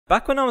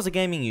Back when I was a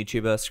gaming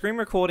YouTuber, screen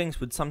recordings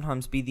would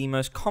sometimes be the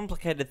most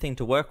complicated thing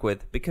to work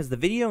with because the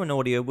video and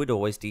audio would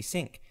always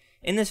desync.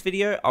 In this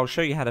video, I'll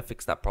show you how to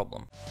fix that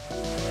problem.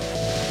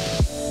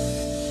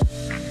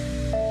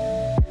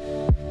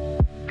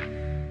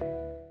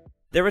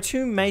 There are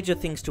two major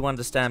things to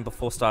understand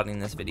before starting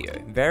this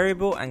video: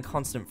 variable and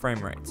constant frame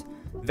rates.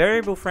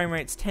 Variable frame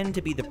rates tend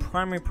to be the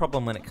primary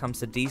problem when it comes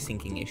to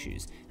desyncing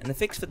issues, and the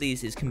fix for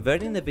these is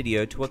converting the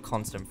video to a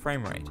constant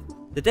frame rate.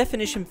 The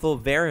definition for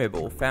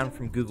variable, found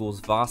from Google's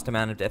vast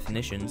amount of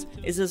definitions,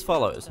 is as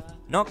follows: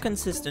 not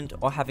consistent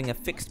or having a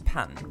fixed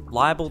pattern,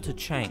 liable to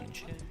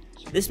change.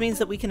 This means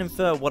that we can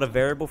infer what a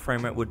variable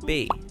frame rate would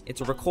be.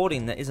 It's a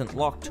recording that isn't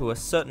locked to a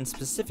certain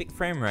specific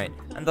frame rate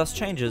and thus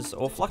changes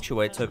or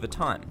fluctuates over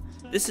time.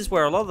 This is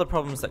where a lot of the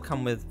problems that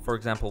come with, for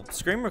example,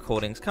 screen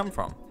recordings come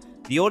from.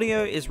 The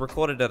audio is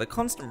recorded at a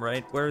constant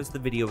rate, whereas the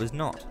video is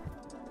not.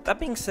 That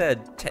being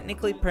said,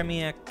 technically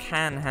Premiere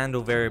can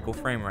handle variable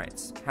frame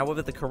rates.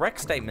 However, the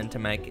correct statement to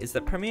make is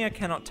that Premiere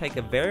cannot take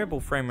a variable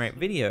frame rate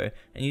video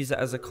and use it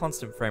as a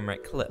constant frame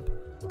rate clip.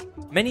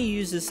 Many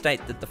users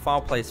state that the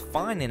file plays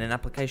fine in an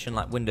application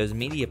like Windows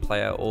Media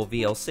Player or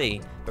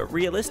VLC, but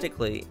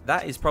realistically,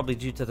 that is probably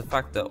due to the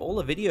fact that all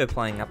a video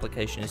playing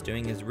application is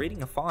doing is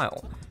reading a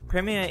file.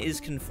 Premiere is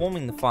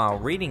conforming the file,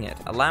 reading it,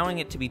 allowing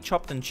it to be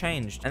chopped and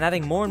changed, and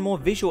adding more and more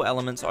visual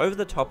elements over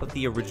the top of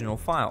the original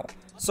file.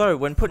 So,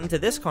 when put into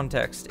this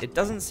context, it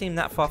doesn't seem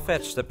that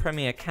far-fetched that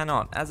Premiere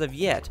cannot, as of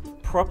yet,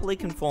 properly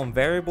conform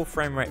variable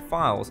frame rate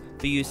files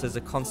for use as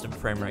a constant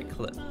frame rate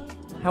clip.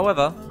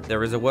 However,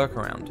 there is a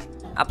workaround.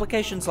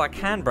 Applications like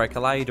HANDBRAKE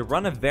allow you to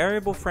run a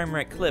variable frame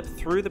rate clip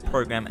through the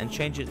program and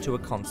change it to a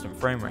constant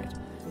frame rate.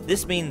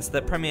 This means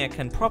that Premiere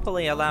can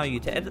properly allow you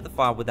to edit the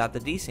file without the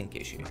desync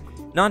issue.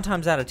 9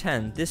 times out of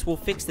 10, this will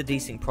fix the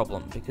desync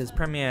problem because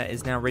Premiere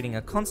is now reading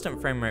a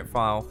constant frame rate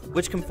file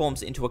which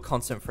conforms into a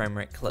constant frame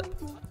rate clip.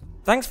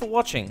 Thanks for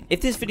watching. If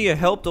this video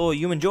helped or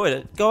you enjoyed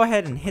it, go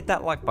ahead and hit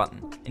that like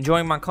button.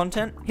 Enjoying my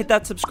content? Hit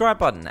that subscribe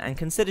button and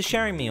consider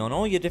sharing me on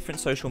all your different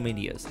social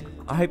medias.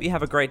 I hope you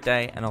have a great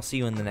day and I'll see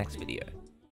you in the next video.